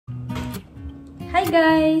Hi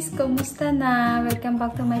guys! Kumusta na? Welcome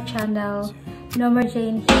back to my channel.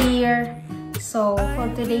 Nomerjane here. So,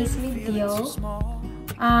 for today's video,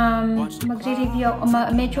 magre-review,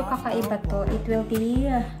 medyo kakaiba to. It will be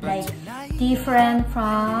like different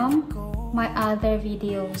from my other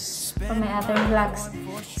videos, from my other vlogs.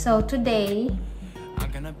 So, today,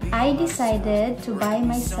 I decided to buy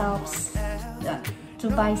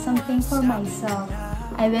something for myself.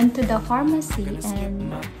 I went to the pharmacy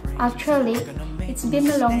and actually, it's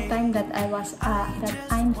been a long time that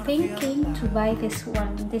I'm thinking to buy this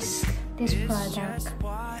product.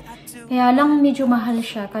 Kaya lang medyo mahal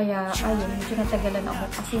siya, kaya ayun, medyo natagalan ako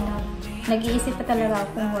kasi nag-iisip pa talaga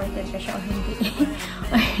ako kung worth it siya o hindi.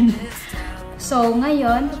 So,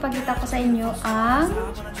 ngayon, papakita ko sa inyo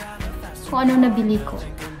kung ano nabili ko.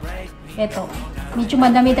 Ito, medyo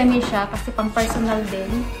madami-dami siya kasi pang personal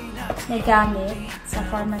din na gamit. Sa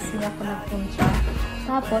pharmacy ako nagpunta.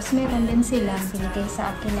 Tapos, meron din silang binigay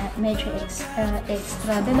sa akin na medyo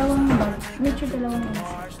extra. Dalawang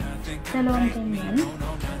ganyan.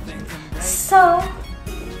 So,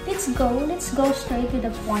 let's go straight to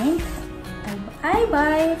the point. I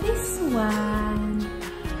buy this one.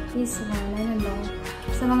 Ano ba?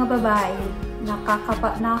 Sa mga babae,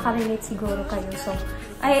 nakaka-relate siguro kayo. So,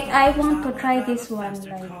 I want to try this one.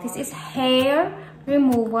 Like, this is hair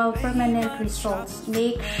removal permanent results.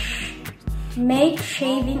 Make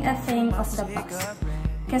shaving a thing of the past.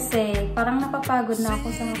 Kasi, parang napapagod na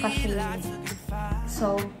ako sa makashaving.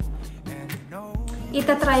 So,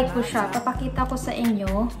 itatry ko siya. Papakita ko sa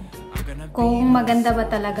inyo kung maganda ba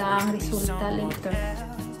talaga ang resulta later.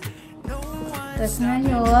 Tapos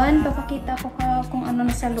ngayon, papakita ko kung ano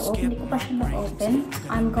na sa loob. Hindi ko pa siya na-open.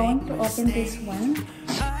 I'm going to open this one.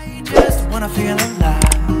 I just wanna feel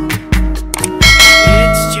alive.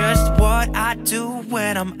 It's just what I do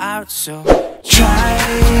when I'm out, so try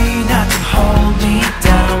not to hold me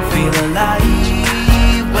down. Feel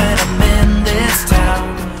alive when I'm in this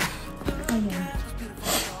town. Ayan.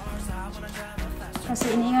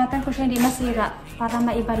 Kasi iniingatan ko siya hindi masira para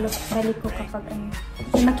maibalik ko kapag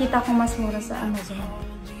makita ko mas mura sa Amazon.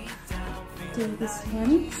 Okay, this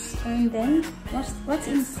one. And then, what's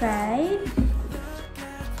inside?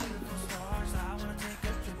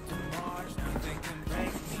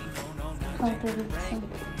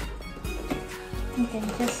 Okay,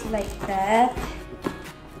 just like that.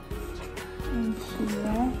 And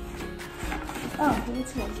here. Oh,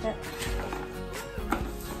 it's like that.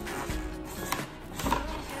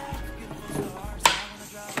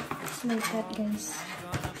 Like that, guys.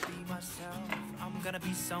 I'm gonna be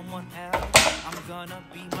someone else. I'm gonna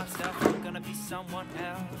be myself. I'm gonna be someone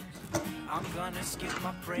else. I'm gonna skip my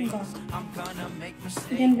breaks. I'm gonna make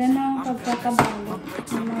mistakes. Ganda na ang pagkakabalo.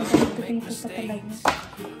 Ang mga ganito pa talaga.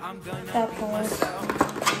 Tapos,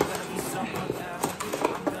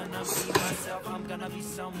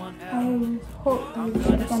 I hope hindi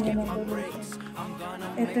siya kanya nabulito.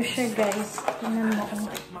 Ito siya, guys. Tingnan mo.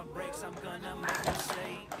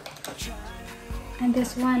 And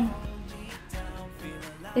this one,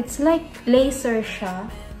 it's like laser siya.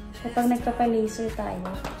 Kapag nagpapa-laser tayo.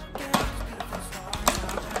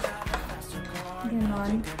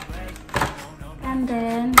 Ganon. And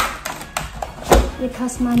then, it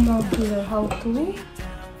has manual here how to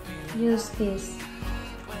use this.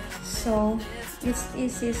 So, this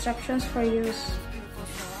is instructions for use.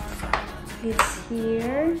 It's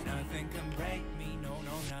here.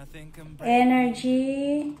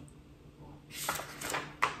 Energy.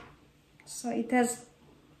 So it has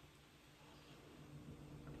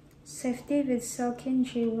safety with silken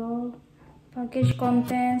jewel, package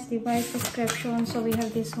contents, device description. So we have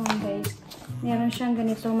this one, guys. Meron siyang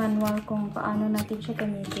ganito manual kung paano natin siya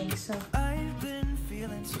gamitin. So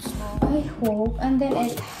I hope, and then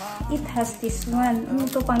it has this one.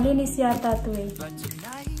 Ito pang linis yata to eh.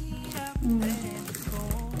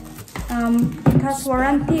 It has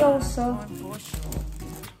warranty also.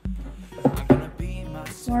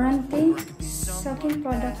 Warranty, second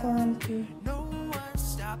product warranty.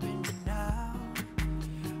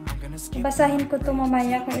 Basahin ko to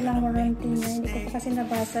mamaya kung ilang warranty niya. Hindi ko pa kasi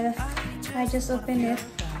nabasa. I just open it.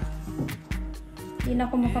 Hindi na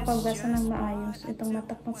ako makapagbasa ng maayos. Itong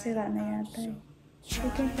mata kong sira na yata.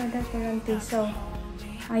 Second product warranty. So,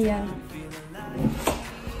 ayan.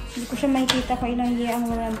 Hindi ko siya makikita kung ilang year ang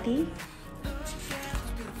warranty.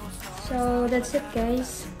 So, that's it,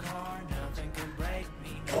 guys.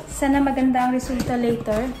 Sana maganda ang resulta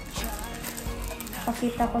later.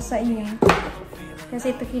 Pakita ko sa inyo.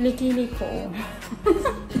 Kasi ito kilikili ko.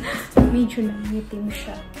 Medyo nangitim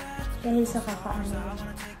siya. Dahil sa kakaano.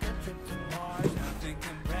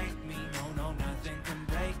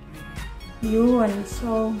 Yun.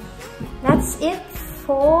 So, that's it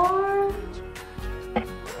for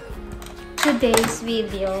today's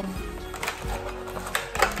video.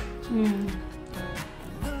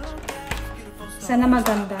 Sana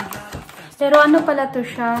maganda. Pero ano pala to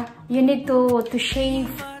siya? You need to shave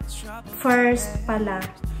first pala.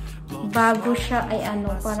 Bago siya ay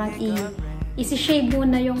ano, parang isi-shave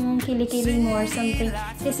muna yung kilikili mo or something.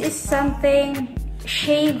 This is something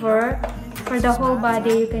shaver for the whole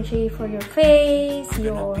body. You can shave for your face,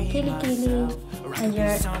 your kilikili, and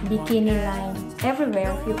your bikini line.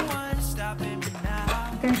 Everywhere. You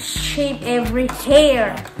can shave every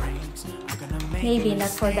hair. Maybe not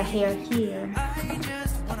for the hair here.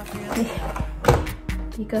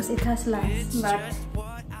 Because it has lines. But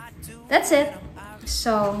that's it.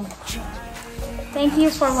 So, thank you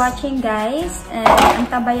for watching, guys. And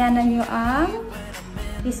antabayanan nyo ang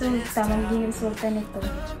resulta. Magiging resulta nito.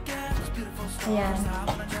 Ayan.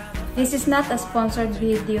 This is not a sponsored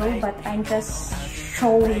video, but I'm just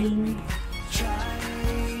showing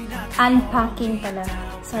unpacking pala.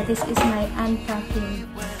 So, this is my unpacking.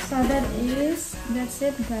 So, that's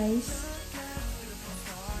it, guys.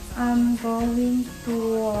 I'm going to,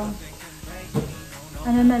 ito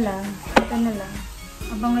na lang.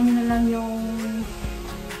 Abangan nyo na lang yung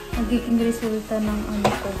magiging resulta ng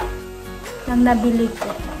ng nabili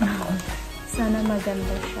ko. Sana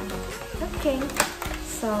maganda siya. Okay.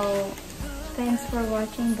 So, thanks for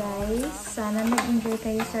watching, guys. Sana nag-enjoy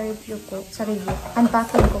kayo sa review ko.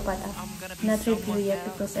 Unpacking ko pala. Not review yet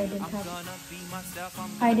because I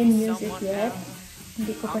didn't use it yet.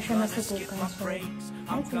 Hindi ko pa siya nasubukan. So,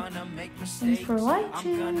 that's it. Thanks for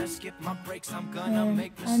watching. And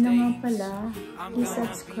ano nga pala, please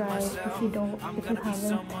subscribe if you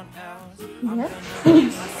haven't yet.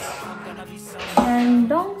 And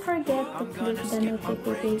don't forget to click the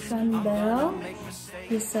notification bell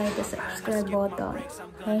beside the subscribe button.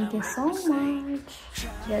 Thank you so much.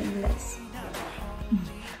 God bless.